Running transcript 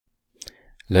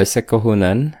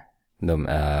Lösekvationen, de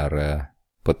är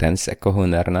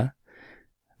potensekvationerna,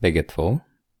 bägge två.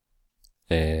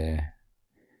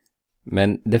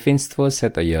 Men det finns två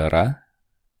sätt att göra.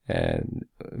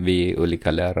 Vi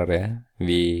olika lärare,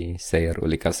 vi säger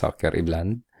olika saker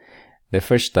ibland. Det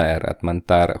första är att man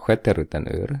tar sjätte rutan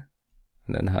ur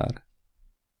den här.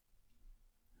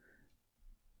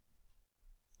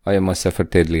 Och jag måste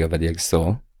förtydliga vad jag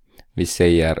sa. Vi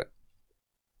säger,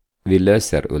 vi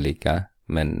löser olika,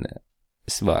 men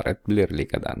svaret blir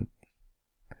likadant.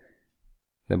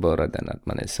 Det är bara den att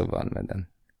man är så van med den.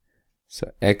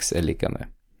 Så x är lika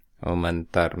med. Om man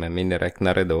tar med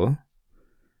miniräknare då.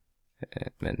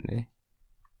 Men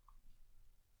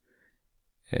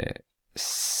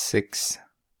 6.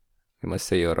 Jag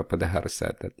måste göra på det här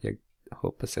sättet. Jag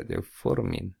hoppas att jag får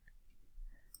min.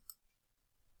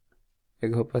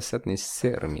 Jag hoppas att ni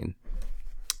ser min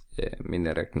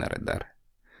miniräknare där.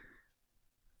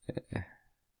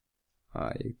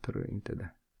 Jag tror inte det.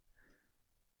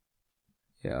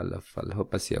 I alla fall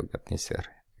hoppas jag att ni ser.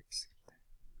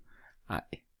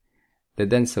 Nej. Det är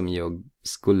den som jag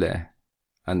skulle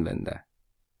använda.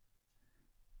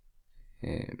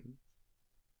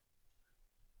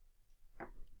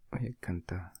 Jag kan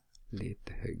ta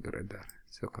lite högre där.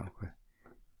 Så kanske.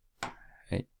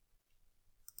 Nej.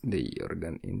 Det gör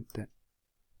den inte.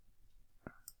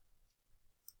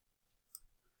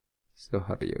 Så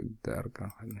har jag där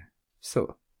kanske.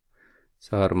 Så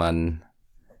har man.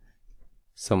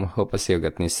 Som hoppas jag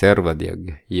att ni ser vad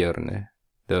jag gör nu.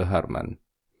 Då har man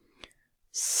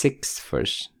 6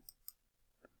 först.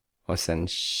 Och sen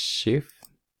shift.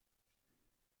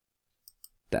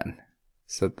 Den.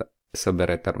 Så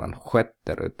berättar man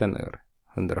sjätte rutan ur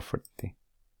 140.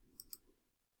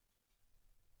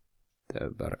 Det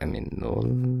var min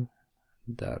 0.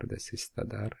 Där det sista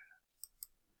där.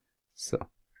 Så.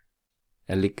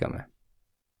 Är lika med.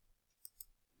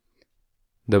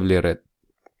 Då blir det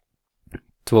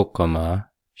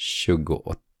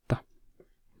 2,28.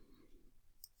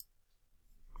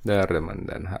 Där är man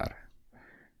den här.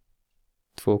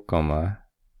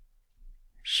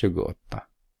 2,28.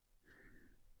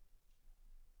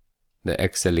 Det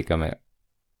x är lika med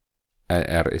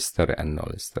är större än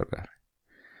 0 större.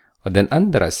 Och den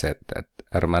andra sättet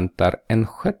är man tar en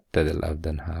sjättedel av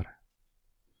den här.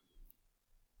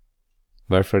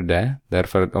 Varför det?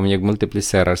 Därför att om jag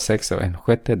multiplicerar 6 av en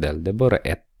sjättedel, det är bara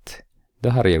 1. Då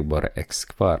har jag bara x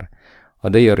kvar.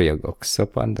 Och det gör jag också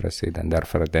på andra sidan.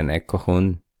 Därför att det är en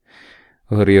ekvation.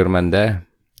 Och hur gör man det?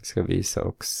 Jag ska visa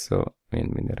också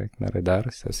min miniräknare där.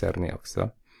 Så ser ni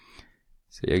också.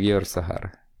 Så jag gör så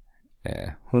här.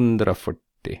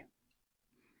 140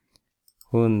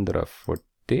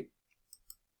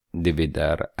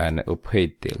 dividerar en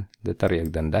upphöjd till. Då tar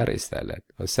jag den där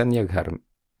istället. Och sen jag har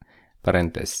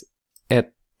parentes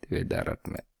 1 dividerat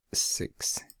med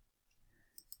 6.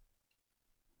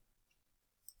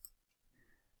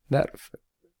 Därför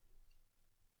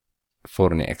får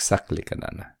ni exakt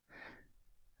likadana.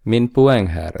 Min poäng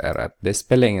här är att det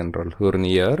spelar ingen roll hur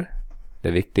ni gör.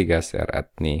 Det viktigaste är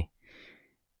att ni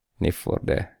får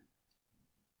det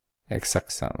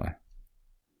exakt samma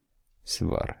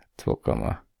svar.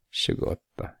 2,28.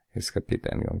 Jag ska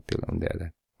titta en gång till om det är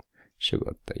det.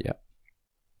 28, ja.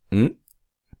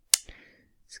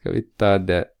 Ska vi ta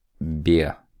det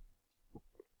B.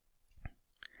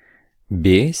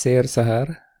 B säger så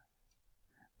här.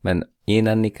 Men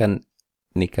innan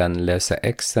ni kan lösa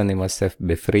x så ni måste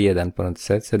befria den på något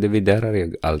sätt. Så dividerar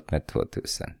jag allt med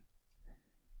 2000.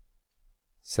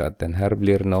 Så att den här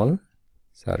blir 0.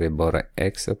 Så har jag bara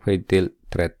x upphöjt till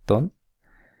 13.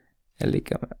 Är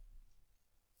lika med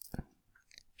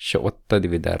 28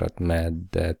 dividerat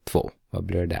med 2. Vad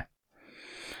blir det?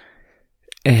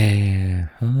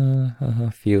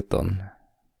 14.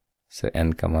 Så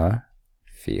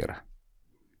 1,4.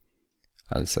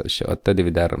 Alltså 28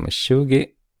 dividerat med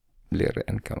 20 blir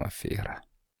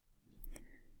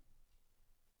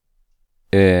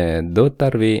 1,4. Då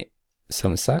tar vi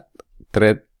som sagt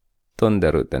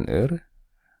 13:e rutan ur.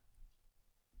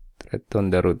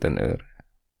 13:e rutan ur.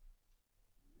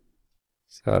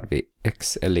 Så har vi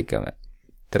x är lika med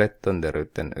 13:e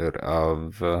rutan ur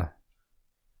av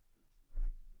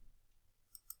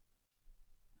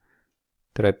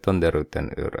 13:e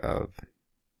rutan ur av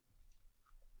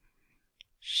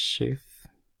shift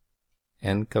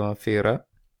 1,4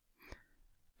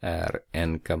 är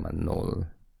 1,0.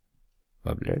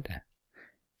 Vad blir det?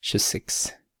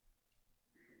 26.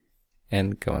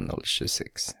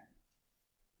 1,026.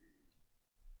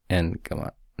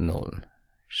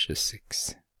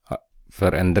 1,026.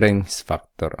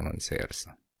 Förändringsfaktor om man säger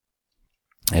så.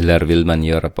 Eller vill man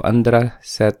göra på andra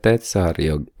sättet så har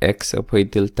jag x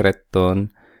upphöjt till 13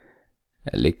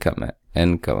 är lika med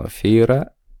 1,4.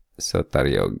 Så tar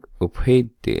jag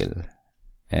upphöjt till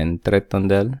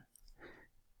 1/13.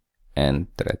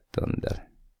 1/13.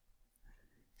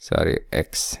 Så har jag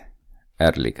x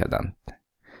är likadant.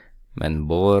 Men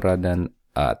bara den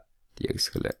att jag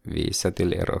skulle visa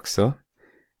till er också.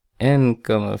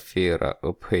 1,4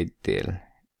 upphöjt till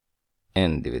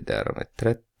 1 dividerat med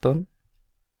 13.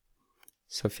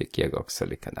 Så fick jag också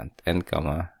likadant.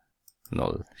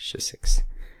 1,026.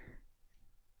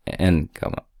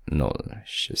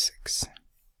 1,026.